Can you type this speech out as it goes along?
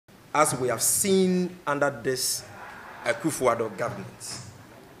as we have seen under this Akufo-Addo government.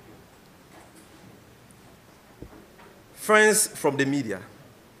 Friends from the media,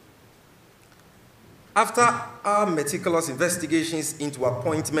 after our meticulous investigations into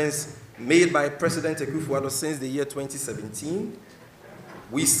appointments made by President Akufo-Addo since the year 2017,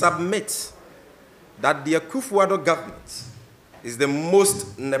 we submit that the Akufo-Addo government is the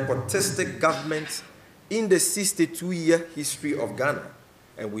most nepotistic government in the 62-year history of Ghana,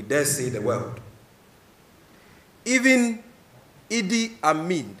 and we dare say the world. Even Idi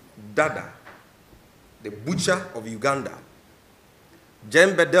Amin Dada, the butcher of Uganda,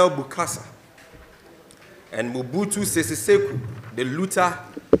 Jem Bedel Bukasa, and Mobutu Sese Seko, the looter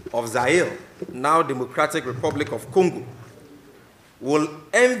of Zaire, now Democratic Republic of Congo, will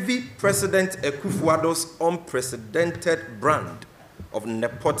envy President Akufo-Addo's unprecedented brand of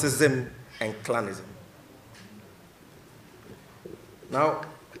nepotism and clanism. Now,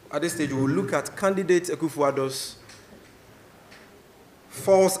 at this stage, we will look at candidate Akufo-Addo's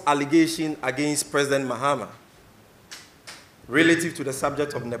false allegation against President Mahama relative to the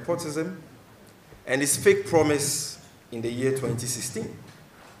subject of nepotism and his fake promise in the year 2016.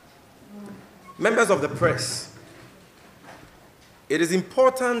 Members of the press, it is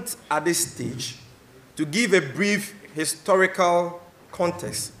important at this stage to give a brief historical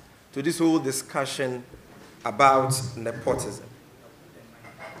context to this whole discussion about nepotism.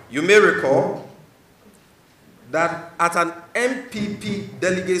 You may recall that at an MPP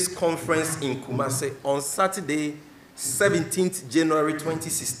delegates conference in Kumasi on Saturday, 17th January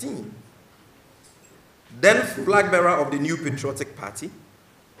 2016, then flag bearer of the New Patriotic Party,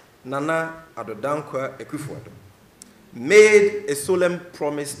 Nana Addo Dankwa Akufo-Addo, made a solemn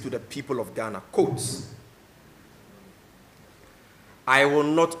promise to the people of Ghana, quotes, "I will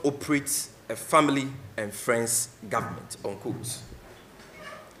not operate a family and friends government," unquote.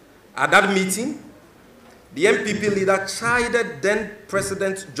 At that meeting, the MPP leader chided then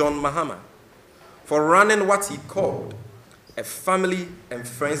President John Mahama for running what he called a family and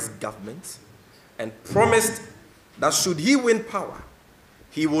friends government and promised that should he win power,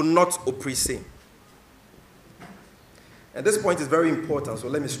 he will not operate same. And this point is very important, so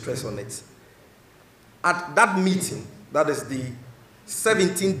let me stress on it. At that meeting, that is the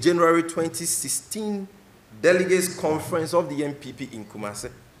 17th January 2016 Delegates Conference of the MPP in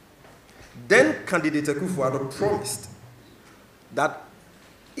Kumasi, then candidate Akufo-Addo promised that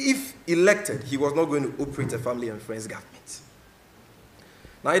if elected, he was not going to operate a family and friends government.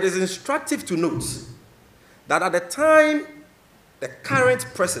 Now, it is instructive to note that at the time, the current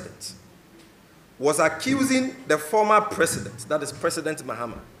president was accusing the former president, that is President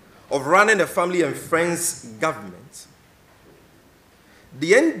Mahama, of running a family and friends government.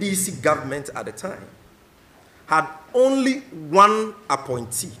 The NDC government at the time had only one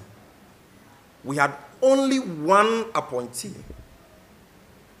appointee. We had only one appointee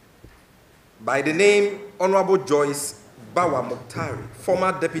by the name Honorable Joyce Bawa Mokhtari,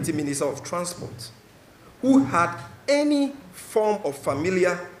 former Deputy Minister of Transport, who had any form of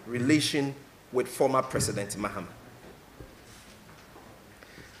familiar relation with former President Mahama.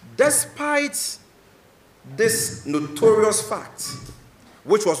 Despite this notorious fact,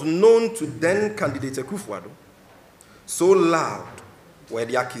 which was known to then candidate Akufo-Addo, so loud were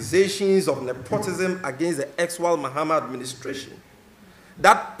the accusations of nepotism against the ex-Wal Mahama administration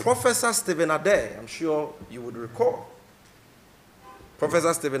that Professor Stephen Adair, I'm sure you would recall,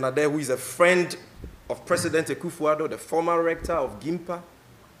 Professor Stephen Adair, who is a friend of President Akufo-Addo, the former rector of GIMPA,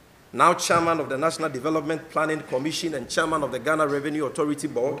 now chairman of the National Development Planning Commission and chairman of the Ghana Revenue Authority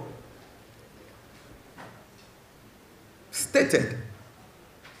Board, stated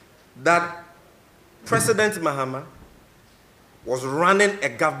that President Mahama was running a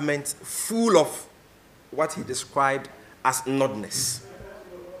government full of what he described as nodness.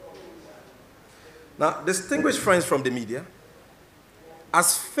 Now, distinguished friends from the media,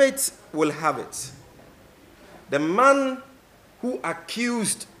 as fate will have it, the man who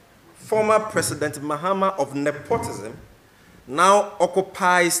accused former President Mahama of nepotism now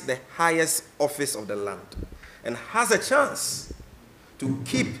occupies the highest office of the land and has a chance to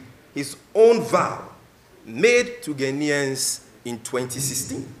keep his own vow made to Ghanaians in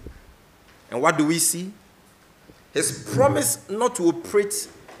 2016. And what do we see? His promise not to operate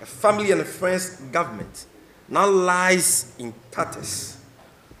a family and friends government now lies in tatters,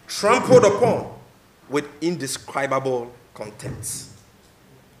 trampled upon with indescribable contempt.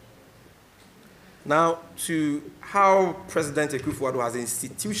 Now, to how President Akufo-Addo has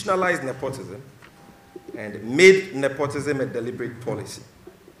institutionalized nepotism and made nepotism a deliberate policy.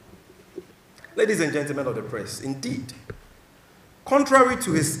 Ladies and gentlemen of the press, indeed, Contrary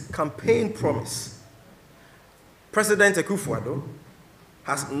to his campaign promise, President Akufo-Addo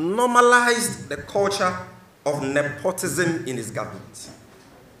has normalized the culture of nepotism in his government.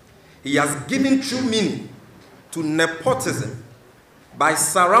 He has given true meaning to nepotism by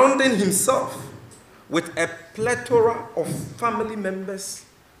surrounding himself with a plethora of family members,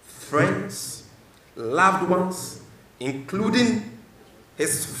 friends, loved ones, including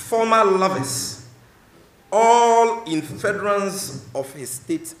his former lovers, all in furtherance of his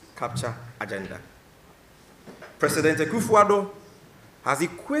state capture agenda. President Akufo-Addo has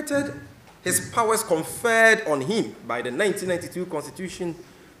equated his powers conferred on him by the 1992 Constitution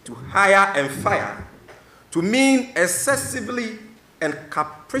to hire and fire to mean excessively and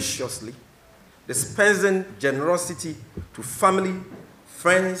capriciously dispensing generosity to family,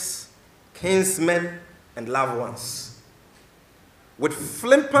 friends, kinsmen, and loved ones. With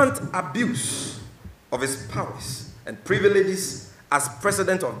flippant abuse of his powers and privileges as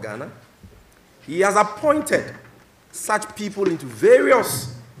President of Ghana, he has appointed such people into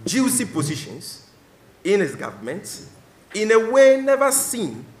various juicy positions in his government in a way never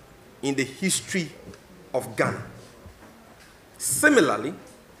seen in the history of Ghana. Similarly,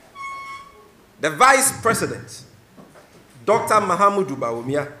 the Vice President, Dr. Mahamudu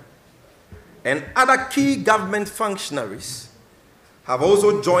Bawumia, and other key government functionaries have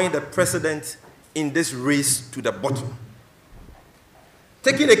also joined the President in this race to the bottom.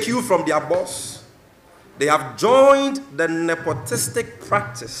 Taking a cue from their boss, they have joined the nepotistic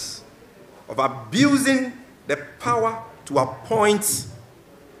practice of abusing the power to appoint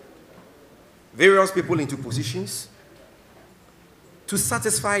various people into positions to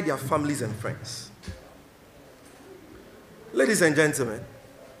satisfy their families and friends. Ladies and gentlemen,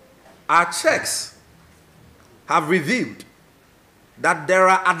 our checks have revealed that there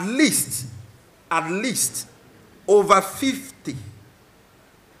are at least over 50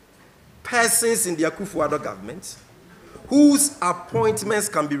 persons in the Akufo-Addo government whose appointments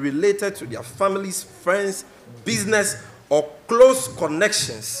can be related to their families, friends, business, or close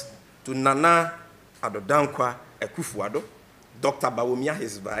connections to Nana Addo Dankwa Akufo-Addo, Dr. Bawumia,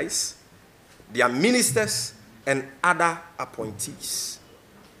 his vice, their ministers, and other appointees.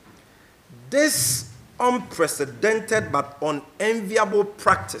 This unprecedented but unenviable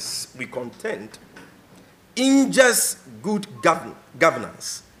practice, we contend, injures good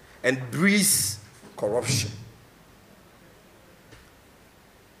governance and breeds corruption.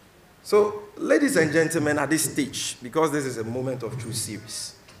 So, ladies and gentlemen, at this stage, because this is a moment of true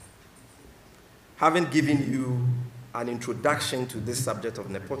series, having given you an introduction to this subject of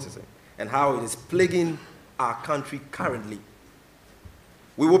nepotism and how it is plaguing our country currently,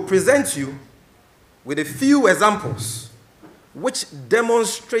 we will present you with a few examples which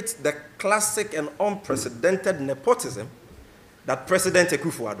demonstrate the classic and unprecedented nepotism that President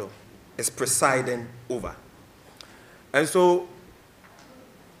Akufo-Addo is presiding over. And so,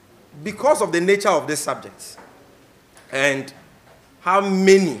 because of the nature of this subject and how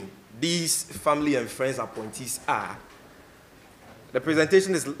many these family and friends appointees are, the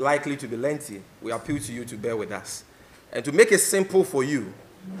presentation is likely to be lengthy. We appeal to you to bear with us. And to make it simple for you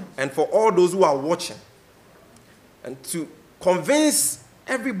and for all those who are watching, and to convince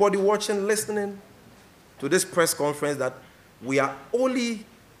everybody watching, listening to this press conference that we are only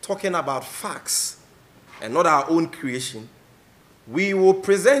talking about facts and not our own creation, we will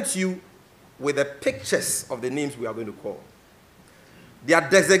present you with the pictures of the names we are going to call, their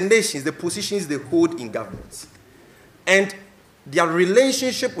designations, the positions they hold in government, and their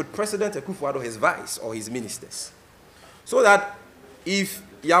relationship with President Akufo-Addo, his vice or his ministers. So that if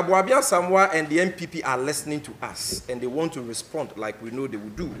Yabuabia Samwa and the MPP are listening to us and they want to respond like we know they will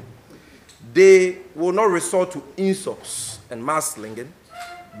do, they will not resort to insults and mudslinging,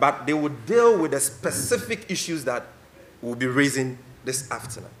 but they will deal with the specific issues that we'll be raising this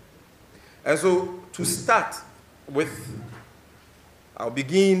afternoon. And so, to start with, I'll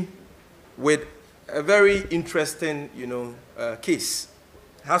begin with a very interesting, case.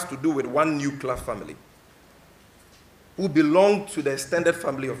 It has to do with one nuclear family who belonged to the extended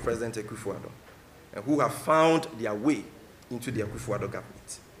family of President Akufo-Addo and who have found their way into the Akufo-Addo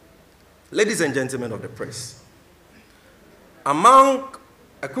government. Ladies and gentlemen of the press, among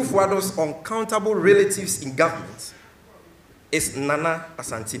Akufo-Addo's uncountable relatives in government is Nana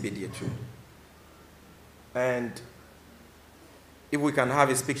Asante Bediatu. And if we can have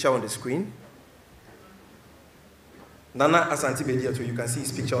his picture on the screen. Nana Asante Bediatu, you can see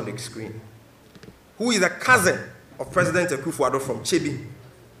his picture on the screen, who is a cousin of President Akufo-Addo from Chebi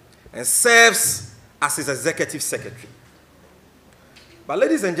and serves as his executive secretary. But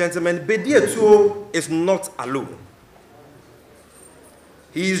ladies and gentlemen, Bediatu is not alone.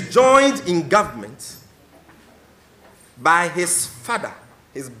 He is joined in government by his father,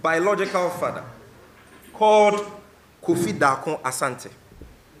 his biological father, called Kofi Dakon Asante.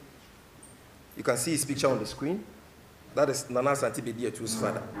 You can see his picture on the screen. That is Nana Asante Bediatu's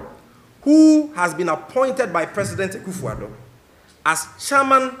father, who has been appointed by President Akufo-Addo as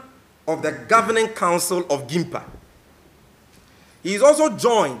chairman of the governing council of GIMPA. He is also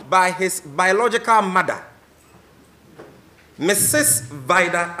joined by his biological mother, Mrs.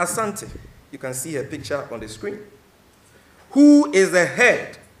 Vida Asante. You can see her picture on the screen, who is the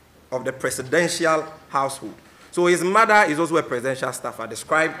head of the presidential household. So his mother is also a presidential staffer,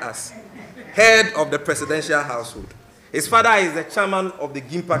 described as head of the presidential household. His father is the chairman of the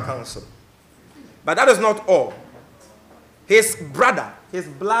GIMPA Council. But that is not all. His brother, his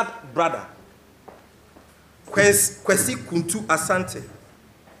blood brother, Kwesi Kuntu Asante,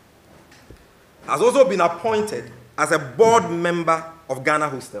 has also been appointed as a board member of Ghana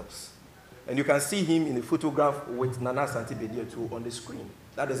Hostels. And you can see him in the photograph with Nana Asante Bediatu on the screen.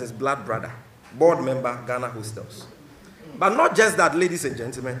 That is his blood brother, board member, Ghana Hostels. But not just that, ladies and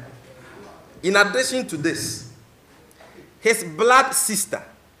gentlemen. In addition to this, his blood sister,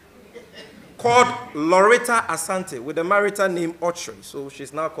 called Loretta Asante, with a marital name Ochre, so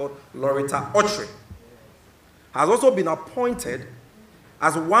she's now called Loretta Ochre, has also been appointed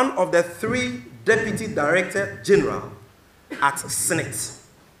as one of the 3 Deputy Director General at Senate.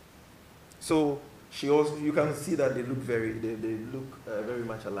 So she also, you can see that they look very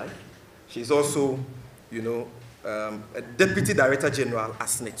much alike. She's also, you know, a Deputy Director General at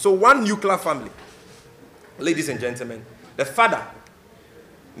Senate. So one nuclear family, ladies and gentlemen. The father,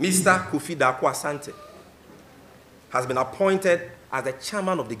 Mr. Kofi Dakon Asante, has been appointed as the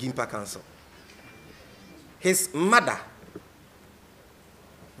chairman of the GIMPA Council. His mother,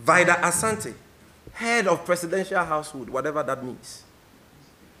 Vida Asante, head of presidential household, whatever that means.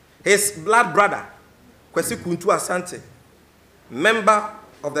 His blood brother, Kwesi Kuntu Asante, member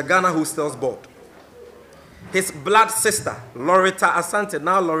of the Ghana Hostels Board. His blood sister, Loretta Asante,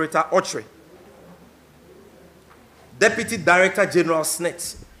 now Loretta Ochre, Deputy Director General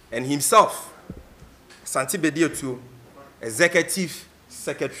Senate, and himself, Asante Bediatu, Executive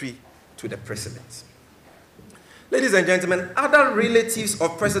Secretary to the President. Ladies and gentlemen, other relatives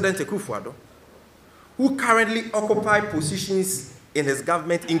of President Akufo-Addo who currently occupy positions in his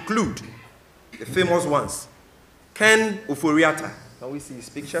government include the famous ones, Ken Ofori-Atta. Can we see his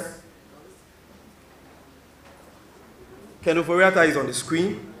picture? Ken Ofori-Atta is on the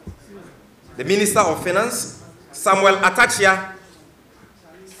screen. The Minister of Finance, Samuel Atachia,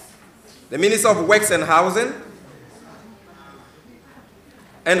 the Minister of Works and Housing,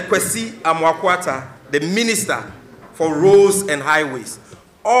 and Kwesi Amoako-Atta, the Minister for Roads and Highways,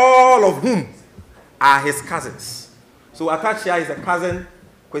 all of whom are his cousins. So Atachia is a cousin,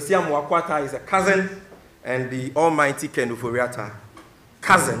 Kwesi Amoako-Atta is a cousin, and the almighty Ken Ofori-Atta,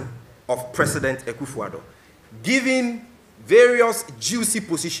 cousin of President Akufo-Addo, given various juicy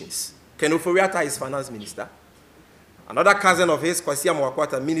positions. Ken Ofori-Atta is Finance Minister. Another cousin of his, Kwesi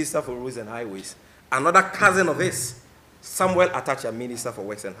Amoako-Atta, Minister for Roads and Highways. Another cousin of his, Samuel Atachia, Minister for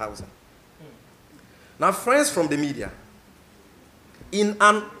Works and Housing. Now, friends from the media, in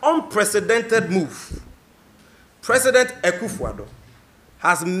an unprecedented move, President Akufo-Addo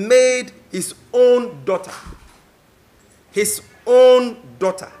has made his own daughter, Jan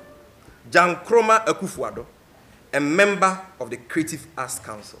Kroma Akufo-Addo, a member of the Creative Arts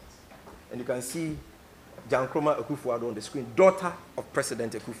Council. And you can see Jan Kroma Akufo-Addo on the screen, daughter of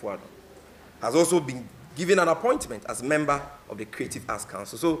President Akufo-Addo, has also been given an appointment as member of the Creative Arts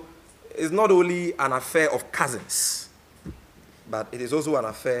Council. So it's not only an affair of cousins, but it is also an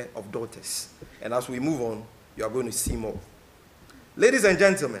affair of daughters. And as we move on, you are going to see more. Ladies and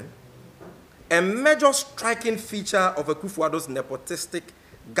gentlemen, a major striking feature of Akufo-Addo's nepotistic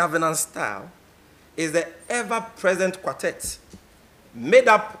governance style is the ever-present quartet, made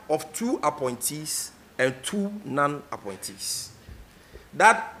up of 2 appointees and 2 non-appointees.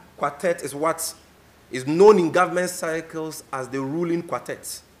 That quartet is what is known in government circles as the ruling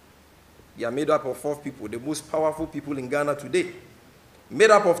quartet. They are made up of 4 people, the most powerful people in Ghana today.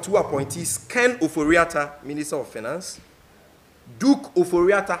 Made up of 2 appointees, Ken Ofori-Atta, Minister of Finance, Duke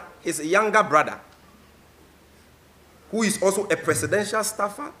Ofori-Atta, his younger brother, who is also a presidential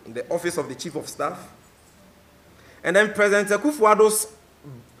staffer in the office of the Chief of Staff, and then President Akufo-Addo's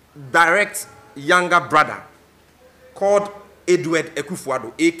direct younger brother, called Edward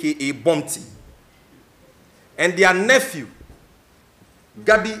Akufo-Addo, a.k.a. Bomti, and their nephew,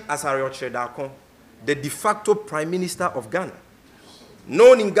 Gabi Asare-Ochre, the de facto Prime Minister of Ghana,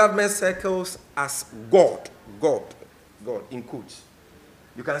 known in government circles as God, in quotes.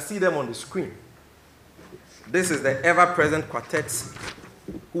 You can see them on the screen. This is the ever-present quartets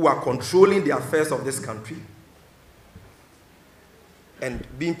who are controlling the affairs of this country and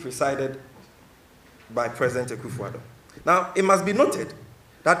being presided by President Akufo-Addo. Now, it must be noted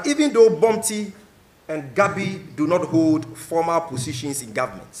that even though Bomti and Gabi do not hold formal positions in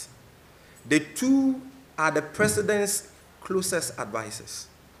government, the two are the president's closest advisors.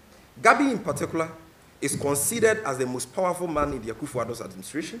 Gabi, in particular, is considered as the most powerful man in the Akufo-Addo's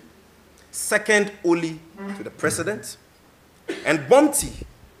administration, second only to the president. And Bomti,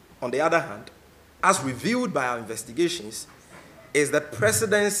 on the other hand, as revealed by our investigations, is the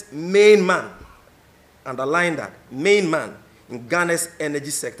president's main man, underline that, main man in Ghana's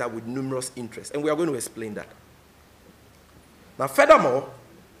energy sector with numerous interests. And we are going to explain that. Now, furthermore,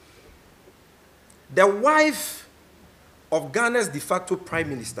 the wife of Ghana's de facto prime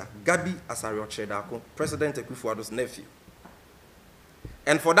minister, Gabi Asare-Okyere-Darko, President Akufo-Addo's nephew,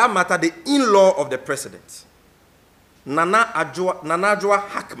 and for that matter, the in-law of the president, Nana Adwoa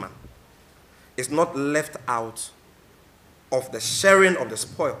Hackman, is not left out of the sharing of the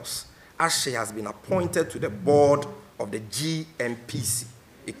spoils, as she has been appointed to the board of the GNPC,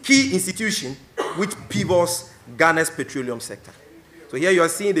 a key institution which pivots Ghana's petroleum sector. So here you are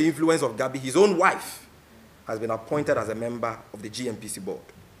seeing the influence of Gabi. His own wife has been appointed as a member of the GNPC board.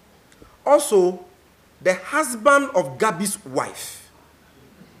 Also, the husband of Gabi's wife,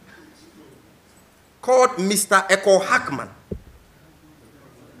 called Mr. Eko Hackman,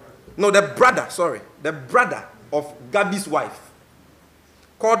 no, the brother of Gabi's wife,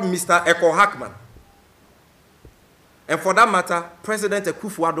 called Mr. Eko Hackman, and for that matter, President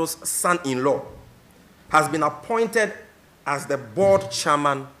Akufo-Addo's son-in-law, has been appointed as the board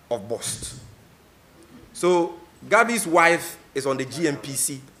chairman of BOST. So Gabi's wife is on the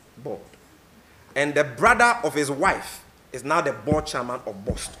GNPC board, and the brother of his wife is now the board chairman of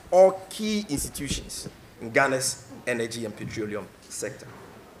BOST, all key institutions in Ghana's energy and petroleum sector.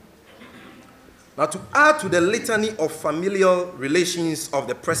 Now, to add to the litany of familial relations of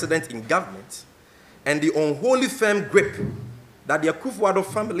the president in government and the unholy firm grip that the Akufo-Addo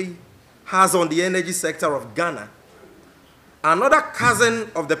family has on the energy sector of Ghana, another cousin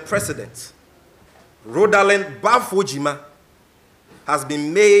of the president, Rodalen Bafojima, has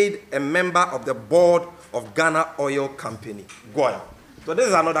been made a member of the board of Ghana Oil Company, GOIL. So this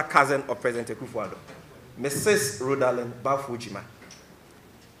is another cousin of President Akufo-Addo, Mrs. Rodalen Bafojima,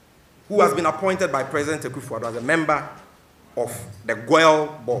 who has been appointed by President Akufo-Addo as a member of the GOIL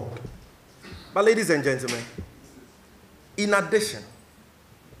board. But ladies and gentlemen, in addition,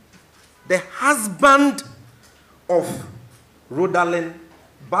 the husband of Rodalen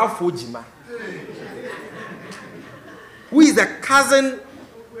Bafojima, who is the cousin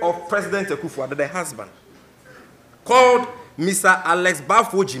of President Akufo-Addo, the husband, called Mr. Alex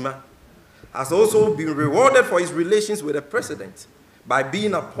Bafojima, has also been rewarded for his relations with the president by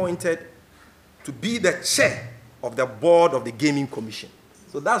being appointed to be the chair of the board of the Gaming Commission.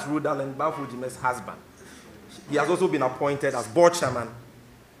 So that's Rodalen Bafojima's husband. He has also been appointed as board chairman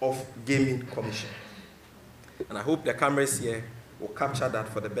of Gaming Commission. And I hope the cameras here will capture that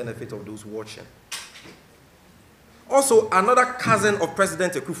for the benefit of those watching. Also, another cousin of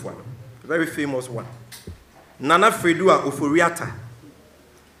President Akufo-Addo, a very famous one, Nana Fredua Oforiata,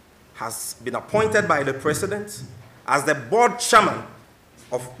 has been appointed by the president as the board chairman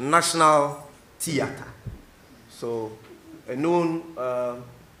of National Theatre. So, a known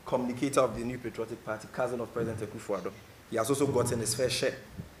communicator of the New Patriotic Party, cousin of President Akufo-Addo. He has also gotten his fair share,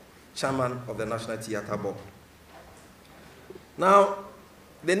 chairman of the National Theatre Board. Now,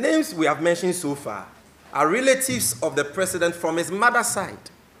 the names we have mentioned so far are relatives of the president from his mother's side,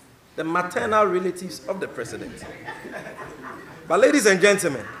 the maternal relatives of the president. But ladies and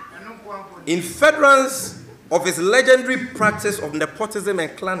gentlemen, in furtherance of his legendary practice of nepotism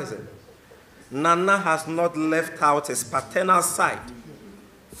and clanism, Nana has not left out his paternal side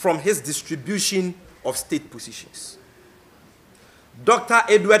from his distribution of state positions. Dr.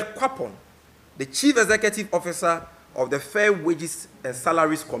 Edward Kwapon, the Chief Executive Officer of the Fair Wages and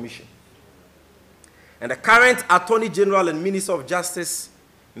Salaries Commission, and the current Attorney General and Minister of Justice,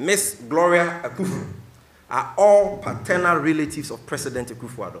 Ms. Gloria Akufu, are all paternal relatives of President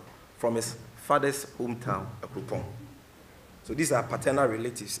Akufo-Addo from his father's hometown, Akropong. So these are paternal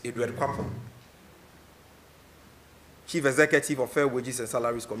relatives. Edward Kwapon, Chief Executive of Fair Wages and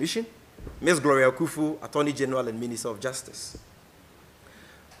Salaries Commission, Ms. Gloria Akufu, Attorney General and Minister of Justice.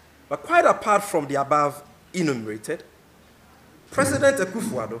 But quite apart from the above enumerated, President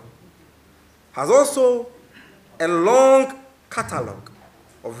Akufo-Addo has also a long catalogue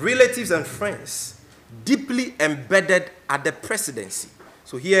of relatives and friends deeply embedded at the presidency.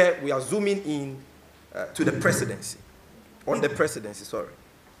 So here we are zooming in to the presidency, on the presidency, sorry.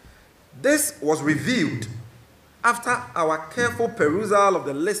 This was revealed after our careful perusal of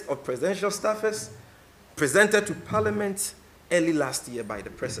the list of presidential staffers presented to Parliament early last year by the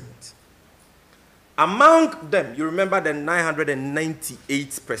President. Among them, you remember the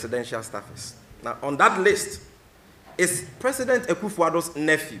 998 presidential staffers. Now, on that list is President Akufo-Addo's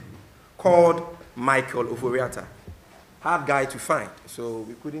nephew, called Michael Oforiatta. Hard guy to find, so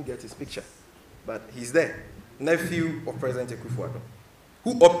we couldn't get his picture. But he's there, nephew of President Akufo-Addo,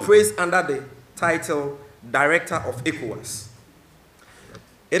 who operates under the title Director of ECOWAS.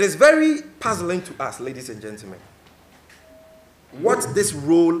 It is very puzzling to us, ladies and gentlemen, what this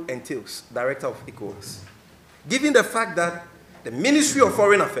role entails, Director of ECOWAS, given the fact that the Ministry of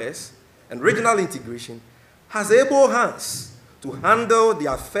Foreign Affairs and Regional Integration has able hands to handle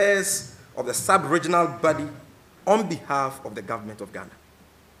the affairs of the sub-regional body on behalf of the government of Ghana.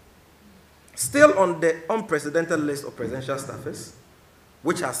 Still on the unprecedented list of presidential staffers,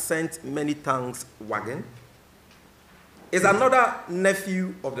 which has sent many tongues wagging, is another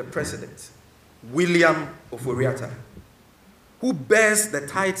nephew of the president, William Oforiatta, who bears the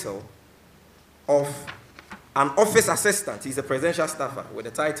title of an office assistant. He's a presidential staffer with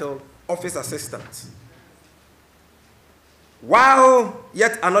the title office assistant. While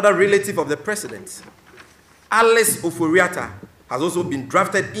yet another relative of the president, Alice Oforiatta, has also been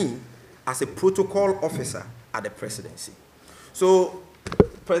drafted in as a protocol officer at the presidency. So,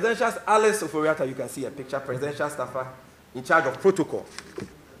 Presidential Alice Oforiatta, you can see a picture, presidential staffer in charge of protocol.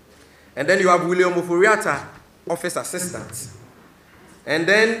 And then you have William Oforiatta, office assistant. And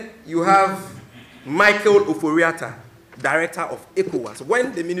then you have Michael Oforiatta, director of ECOWAS.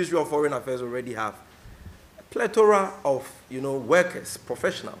 When the Ministry of Foreign Affairs already have a plethora of workers,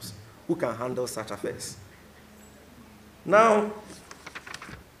 professionals who can handle such affairs. Now,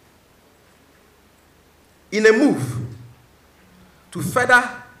 in a move to further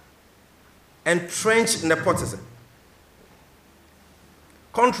entrench nepotism,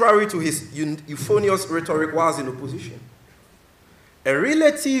 contrary to his euphonious rhetoric whilst in opposition, a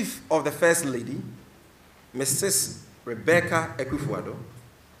relative of the First Lady, Mrs. Rebecca Akufo-Addo,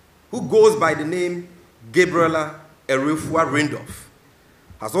 who goes by the name Gabriela Erefua-Randolph,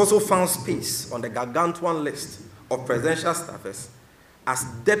 has also found space on the gargantuan list of presidential staffers as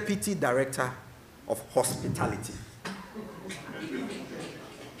Deputy Director of Hospitality.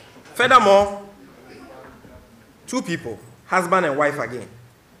 Furthermore, two people, husband and wife again,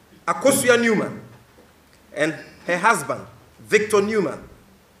 Akosua Newman and her husband, Victor Newman,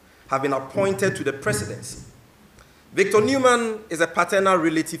 have been appointed to the presidency. Victor Newman is a paternal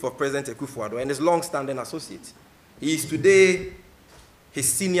relative of President Akufo-Addo and his long-standing associate. He is today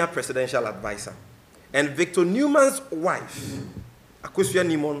his senior presidential advisor. And Victor Newman's wife, Akosua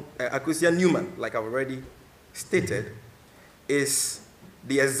Newman, like I've already stated, is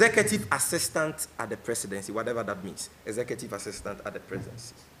the executive assistant at the presidency, whatever that means, executive assistant at the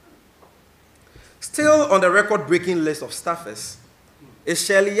presidency. Still on the record-breaking list of staffers is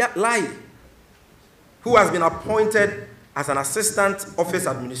Shirley Lai, who has been appointed as an assistant office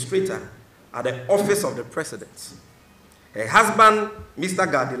administrator at the office of the president. Her husband,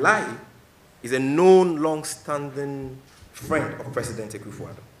 Mr. Gadi Lai, is a known long-standing friend of President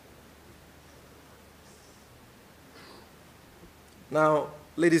Akufo-Addo. Now,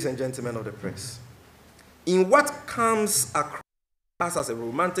 ladies and gentlemen of the press, in what comes across as a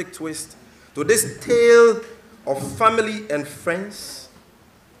romantic twist to this tale of family and friends,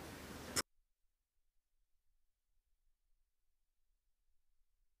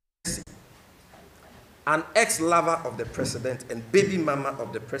 an ex-lover of the president and baby mama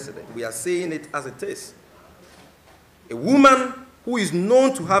of the president, we are saying it as it is, a woman who is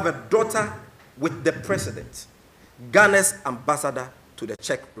known to have a daughter with the president, Ghana's ambassador to the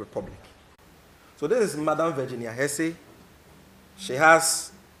Czech Republic. So this is Madame Virginia Hesse. She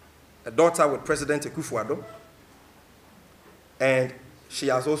has a daughter with President Akufo-Addo, and she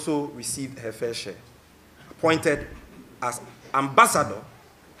has also received her fair share, appointed as ambassador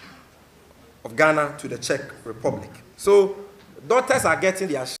of Ghana to the Czech Republic. So daughters are getting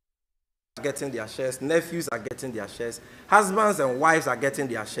their shares, nephews are getting their shares, husbands and wives are getting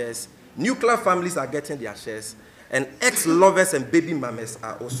their shares, nuclear families are getting their shares, and ex-lovers and baby mamas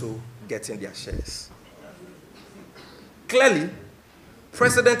are also getting their shares. Clearly,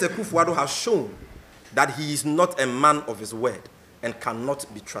 President Akufo-Addo has shown that he is not a man of his word and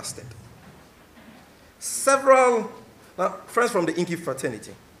cannot be trusted. Several friends from the Inky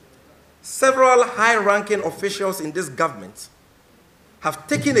fraternity, several high-ranking officials in this government have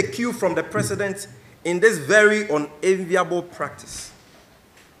taken a cue from the president in this very unenviable practice.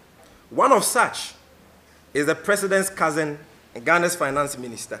 One of such is the president's cousin and Ghana's finance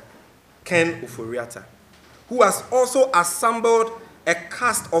minister, Ken Ofori-Atta, who has also assembled a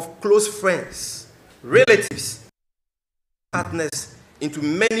cast of close friends, relatives, partners into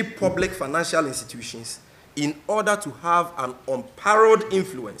many public financial institutions in order to have an unparalleled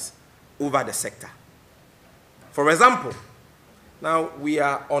influence over the sector. For example, now we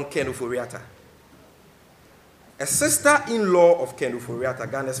are on Ken Ofori-Atta. A sister-in-law of Ken Ofori-Atta,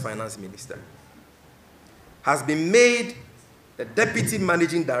 Ghana's finance minister, has been made the deputy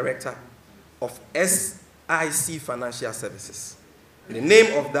managing director of SIC Financial Services. And the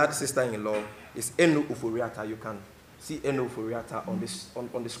name of that sister-in-law is Enu Ofori-Atta. You can see Enu Ofori-Atta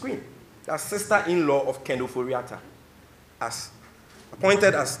on the screen. That's sister-in-law of Ken Ofori-Atta, as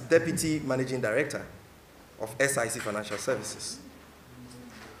appointed as deputy managing director of SIC Financial Services.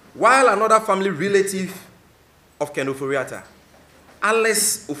 While another family relative of Ken Ofori-Atta,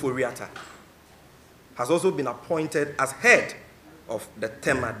 Alice Ofori-Atta, has also been appointed as head of the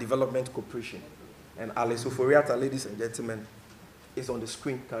Tema Development Corporation. And Alice Ofori-Atta, ladies and gentlemen, is on the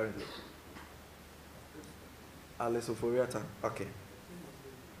screen currently. Alice Ofori-Atta, okay.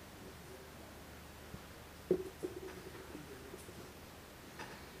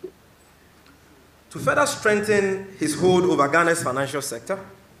 To further strengthen his hold over Ghana's financial sector,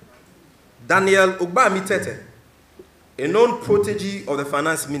 Daniel Ogba-Amitete, a known protege of the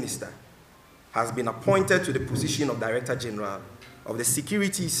finance minister, has been appointed to the position of Director General of the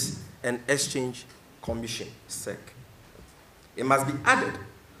Securities and Exchange Commission, SEC. It must be added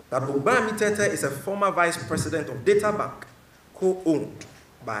that Ogba-Amitete is a former vice president of DataBank, co-owned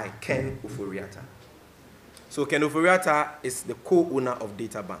by Ken Ofori-Atta. So Ken Ofori-Atta is the co-owner of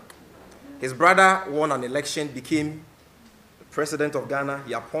DataBank. His brother won an election, became the president of Ghana.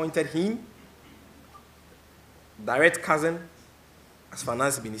 He appointed him, direct cousin, as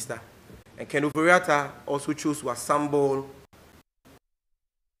finance minister. And Ken Ofori-Atta also chose to assemble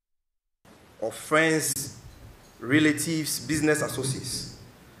of friends, relatives, business associates.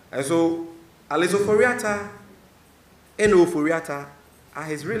 And so Alice Ofori-Atta, Eno Ofori-Atta are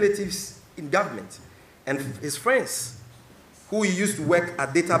his relatives in government and his friends who he used to work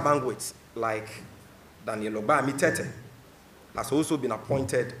at DataBank with, like Daniel Ogba-Amitete, has also been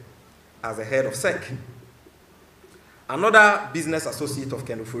appointed as the head of SEC. Another business associate of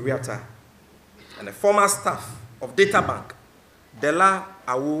Ken Ofori-Atta and a former staff of DataBank, Dela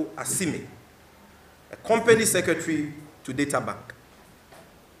Awu Asime, a company secretary to DataBank,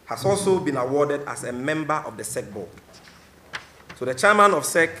 has also been awarded as a member of the SEC board. So the chairman of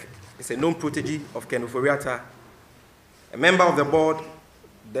SEC is a known protege of Ken Ofori-Atta. A member of the board,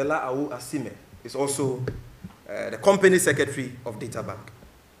 Dela Awu Asime, is also the company secretary of DataBank.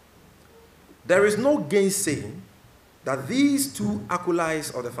 There is no gainsaying that these two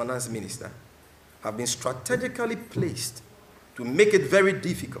acolytes of the finance minister have been strategically placed to make it very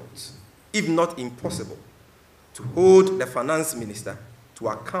difficult, if not impossible, to hold the finance minister to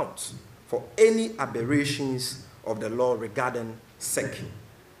account for any aberrations of the law regarding SEC.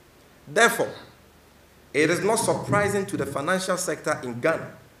 Therefore, it is not surprising to the financial sector in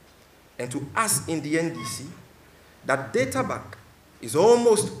Ghana and to us in the NDC that DataBank is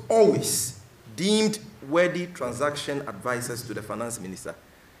almost always deemed worthy transaction advisors to the finance minister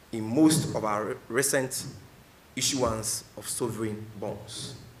in most of our recent issuance of sovereign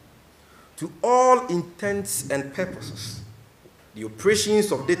bonds. To all intents and purposes, the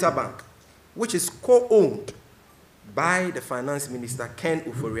operations of DataBank, which is co-owned by the finance minister, Ken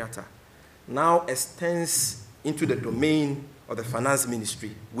Ofori-Atta, now extends into the domain of the finance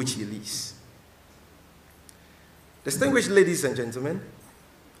ministry, which he leads. Distinguished ladies and gentlemen,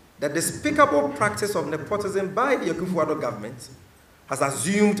 the despicable practice of nepotism by the Akufo-Addo government has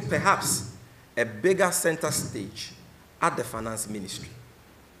assumed perhaps a bigger center stage at the finance ministry.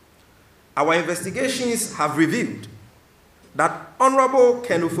 Our investigations have revealed that Honorable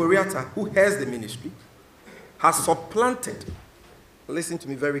Ken Ofori-Atta, who heads the ministry, has supplanted, listen to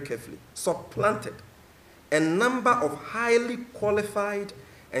me very carefully, supplanted a number of highly qualified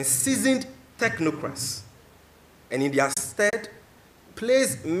and seasoned technocrats, and in their stead,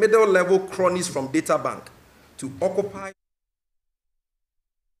 placed middle-level cronies from DataBank to occupy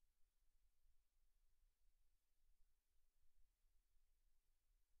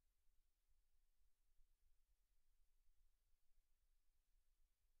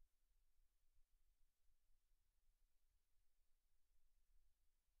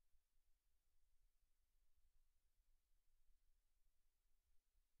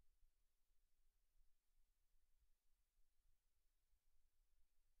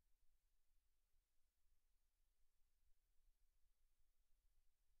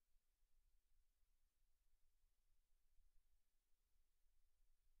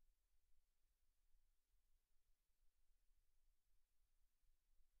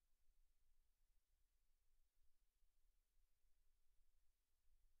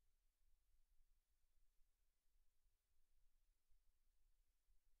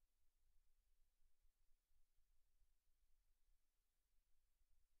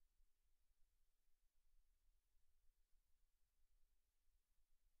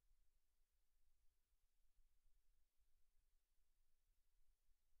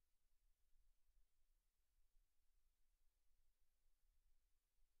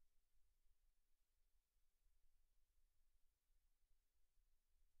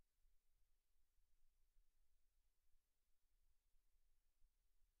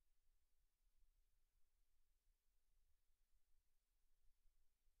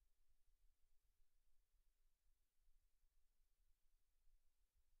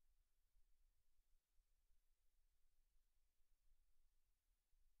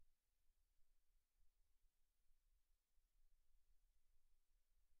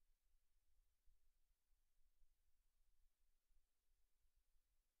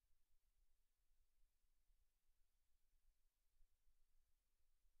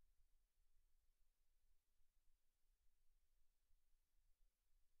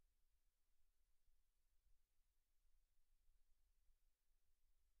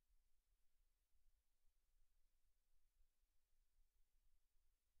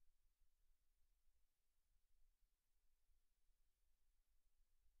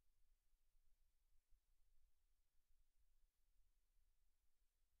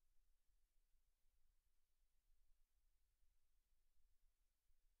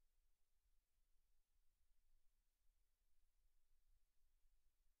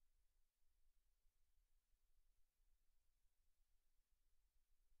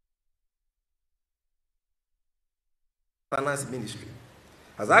finance ministry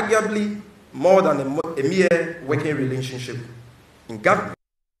has arguably more than a mere working relationship in government.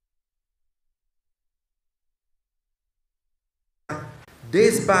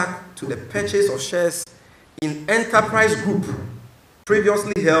 Dates back to the purchase of shares in Enterprise Group,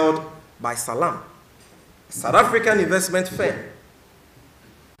 previously held by Salam, a South African investment firm,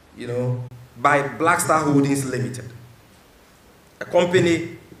 by Black Star Holdings Limited, a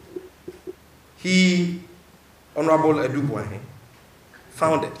company Honorable Edu Boahen,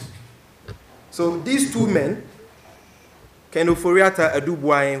 founded. So these two men, Ken Ofori-Atta, Edu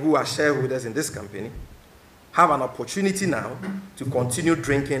Boahen, who are shareholders in this company, have an opportunity now to continue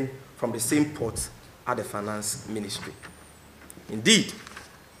drinking from the same pot at the finance ministry. Indeed,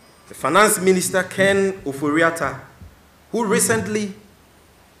 the finance minister, Ken Ofori-Atta, who recently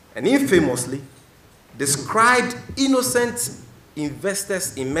and infamously described innocent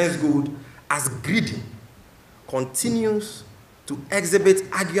investors in men's gold as greedy, continues to exhibit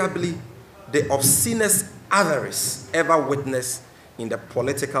arguably the obscenest avarice ever witnessed in the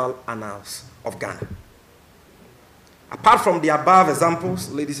political annals of Ghana. Apart from the above examples,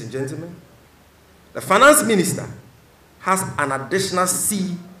 ladies and gentlemen, the finance minister has an additional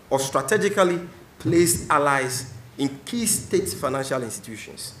sea of strategically placed allies in key state financial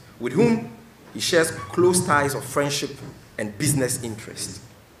institutions with whom he shares close ties of friendship and business interest.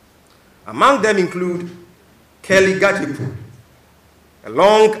 Among them include Kelly Gajipu, a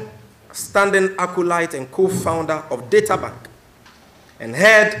long-standing acolyte and co-founder of Databank and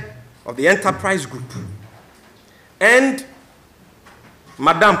head of the Enterprise Group, and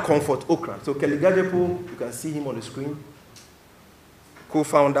Madam Comfort Okran. So Kelly Gajipu, you can see him on the screen,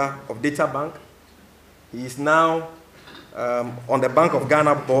 co-founder of Databank. He is now on the Bank of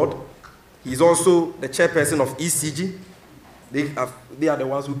Ghana board. He is also the chairperson of ECG. They are the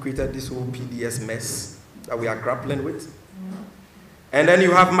ones who created this whole PDS mess that we are grappling with. And then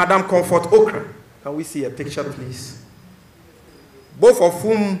you have Madam Comfort Okra. Can we see a picture, please? Both of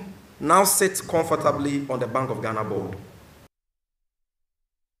whom now sit comfortably on the Bank of Ghana board,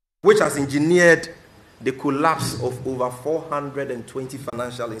 which has engineered the collapse of over 420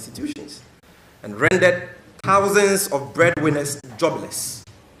 financial institutions and rendered thousands of breadwinners jobless.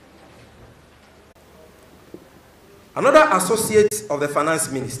 Another associate of the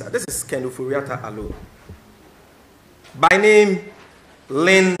finance minister, this is Ken Ofori-Atta alone, by name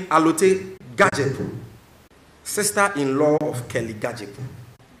Lynn Alote Gajepu, sister-in-law of Kelly Gajepu,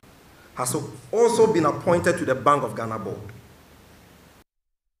 has also been appointed to the Bank of Ghana board.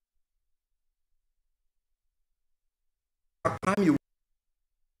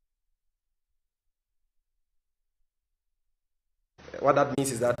 What that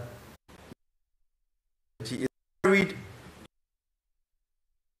means is that she is married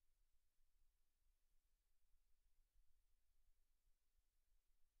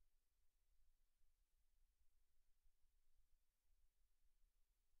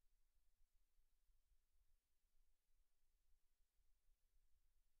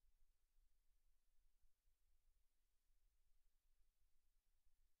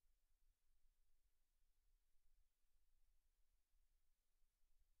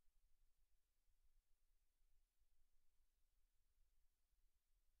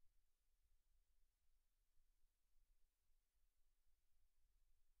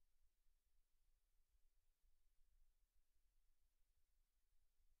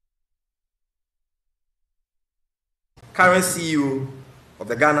current CEO of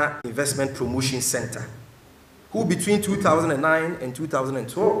the Ghana Investment Promotion Center, who between 2009 and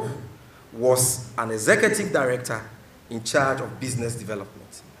 2012 was an executive director in charge of business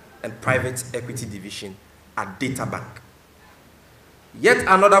development and private equity division at Databank. Yet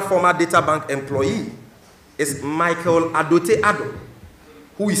another former Databank employee is Michael Adote Ado,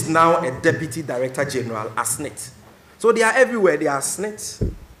 who is now a deputy director general at SNIT. So they are everywhere. They are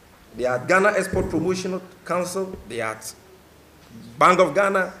SNIT. They are Ghana Export Promotion Council, they are Bank of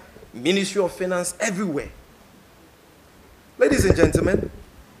Ghana, Ministry of Finance, everywhere. Ladies and gentlemen,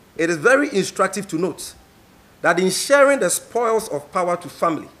 it is very instructive to note that in sharing the spoils of power to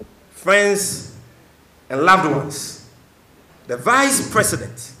family, friends, and loved ones, the Vice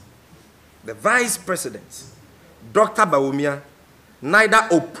President, Dr. Bawumia, neither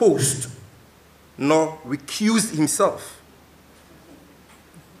opposed nor recused himself.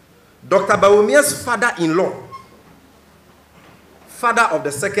 Dr. Bawumia's father-in-law, father of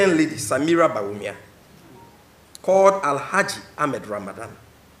the second lady, Samira Bawumia, called Alhaji Ahmed Ramadan,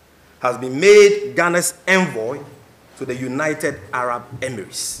 has been made Ghana's envoy to the United Arab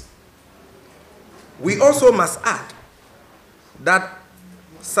Emirates. We also must add that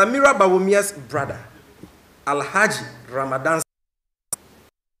Samira Bawumia's brother, Alhaji Ramadan,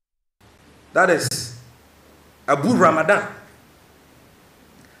 that is Abu Ramadan,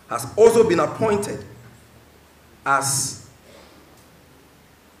 has also been appointed as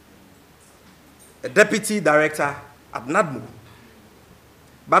a deputy director at NADMO.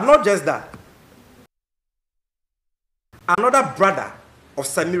 But not just that. Another brother of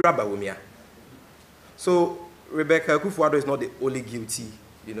Samira Bawumia. So Rebecca Akufo-Addo is not the only guilty,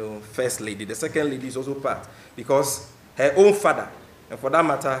 first lady. The second lady is also part, because her own father, and for that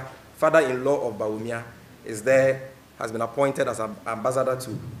matter, father-in-law of Bawumia, has been appointed as an ambassador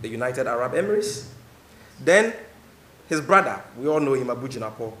to the United Arab Emirates. Then his brother, we all know him, Abu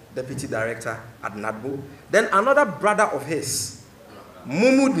Jinapo, deputy director at NADMO. Then another brother of his,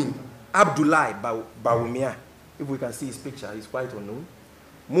 Mumuni Abdullahi Bawumia. If we can see his picture, he's quite unknown.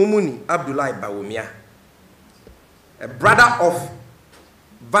 Mumuni Abdullahi Bawumia, a brother of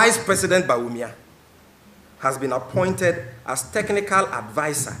Vice President Bawumia, has been appointed as technical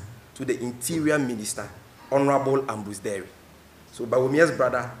advisor to the Interior Minister, Honorable Ambrose Derry. So Bawumia's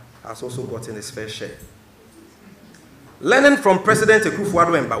brother has also gotten his fair share. Learning from President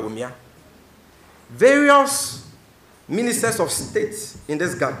Akufo-Addo and Bawumia, various ministers of state in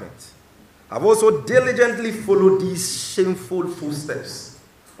this government have also diligently followed these shameful footsteps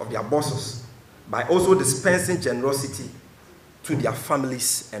of their bosses by also dispensing generosity to their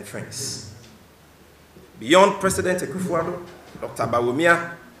families and friends. Beyond President Akufo-Addo, Dr.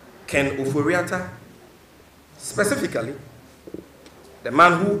 Bawumia, Ken Oforiatta, specifically, the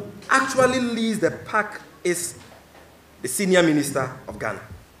man who actually leads the pack is the senior minister of Ghana,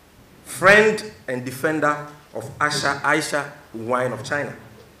 friend and defender of Aisha Wine of China,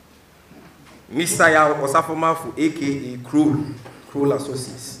 Mr. Yao Osafomafu, aka Kroll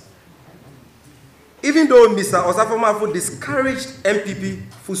Associates. Even though Mr. Osafomafu discouraged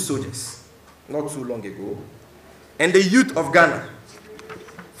MPP foot soldiers not too long ago, and the youth of Ghana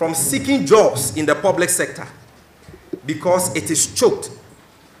from seeking jobs in the public sector because it is choked,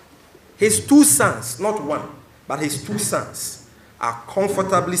 his two sons, not one, but his two sons, are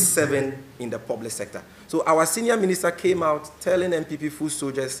comfortably serving in the public sector. So our senior minister came out telling MPP foot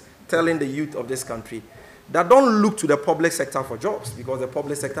soldiers, telling the youth of this country, that don't look to the public sector for jobs because the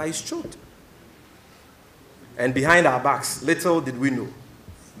public sector is choked. And behind our backs, little did we know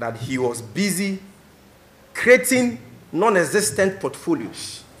that he was busy creating non-existent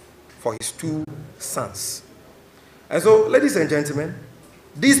portfolios for his two sons. And so, ladies and gentlemen,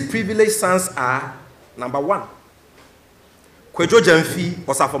 these privileged sons are, number one, Kwejo Jamfi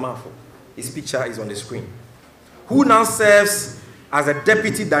Osafomafo. His picture is on the screen, who now serves as a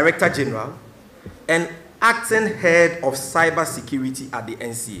Deputy Director General and acting head of cyber security at the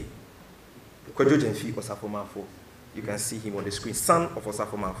NCA. Kwejo Jamfi Osafomafo. You can see him on the screen, son of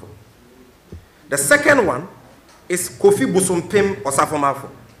Osafomafo. The second one is Kofi Bosompem Osafomafo,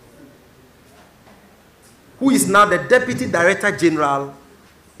 who is now the Deputy Director General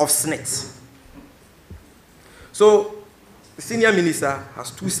of SNET. So, the senior minister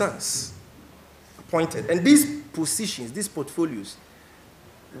has two sons appointed. And these positions, these portfolios,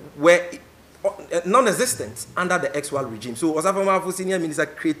 were non-existent under the ex-Wal regime. So, Osafomafo, senior minister,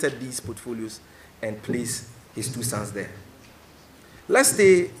 created these portfolios and placed his two sons there. Let's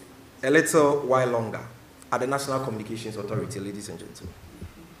stay a little while longer at the National Communications Authority, ladies and gentlemen.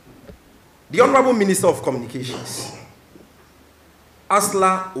 The Honorable Minister of Communications,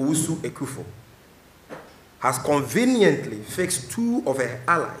 Asla Owusu Ekufo, has conveniently fixed two of her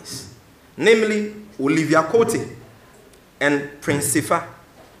allies, namely Olivia Cote and Prince Sifa,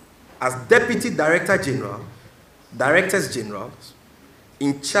 as Deputy Directors Generals,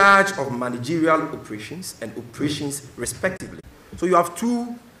 in charge of managerial operations and operations respectively. So you have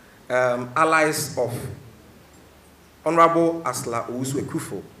two allies of Honorable Asla Owusu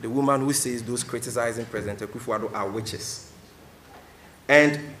Ekufo, the woman who says those criticizing President Akufo-Addo are witches.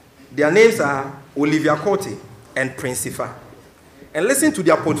 And their names are Olivia Cote and Prince Sifa. And listen to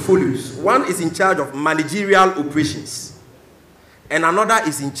their portfolios. One is in charge of managerial operations, and another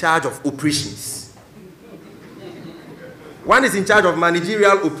is in charge of operations. One is in charge of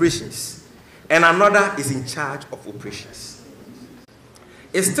managerial operations, and another is in charge of operations.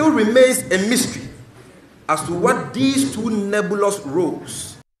 It still remains a mystery as to what these two nebulous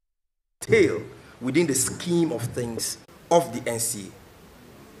roles entail within the scheme of things of the NCA.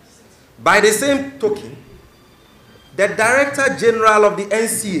 By the same token, the Director General of the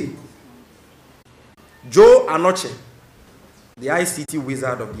NCA, Joe Anoche, the ICT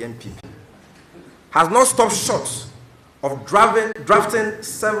wizard of the NPP, has not stopped short of drafting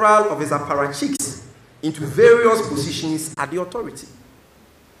several of his apparatchiks into various positions at the authority.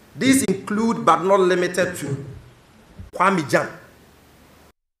 These include, but not limited to, Kwame Jan,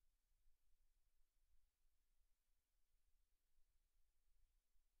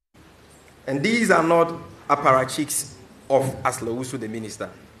 and these are not apparatchiks of Aslawusu, the minister,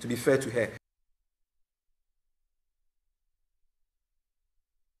 to be fair to her.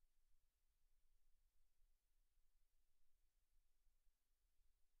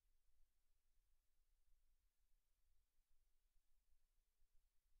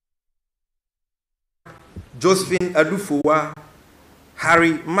 Josephine Adufowa,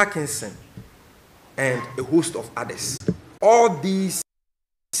 Harry Mackinson, and a host of others. All these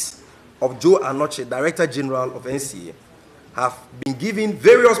of Joe Anoche, Director General of NCA, have been given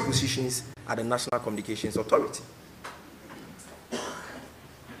various positions at the National Communications Authority.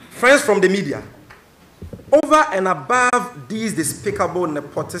 Friends from the media, over and above these despicable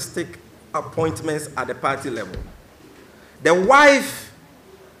nepotistic appointments at the party level, the wife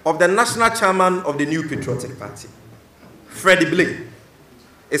of the national chairman of the New Patriotic Party, Freddie Blay,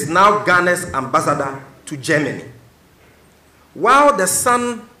 is now Ghana's ambassador to Germany, while the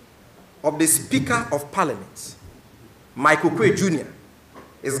son of the Speaker of Parliament, Michael Kwe Jr.,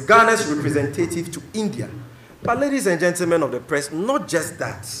 is Ghana's representative to India. But ladies and gentlemen of the press, not just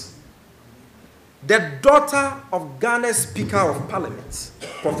that. The daughter of Ghana's Speaker of Parliament,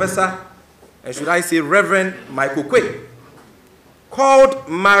 Professor, and should I say Reverend Michael Kwe, called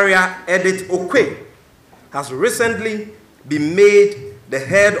Maria Edith Okwe, has recently been made the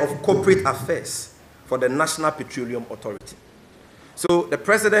head of corporate affairs for the National Petroleum Authority. So the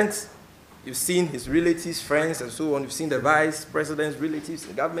president, you've seen his relatives, friends, and so on. You've seen the vice president's relatives,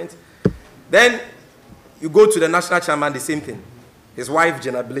 the government. Then you go to the national chairman, the same thing. His wife,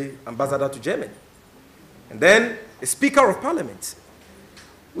 Jenna Blay, ambassador to Germany. And then the Speaker of Parliament.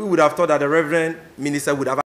 We would have thought that the Reverend Minister would have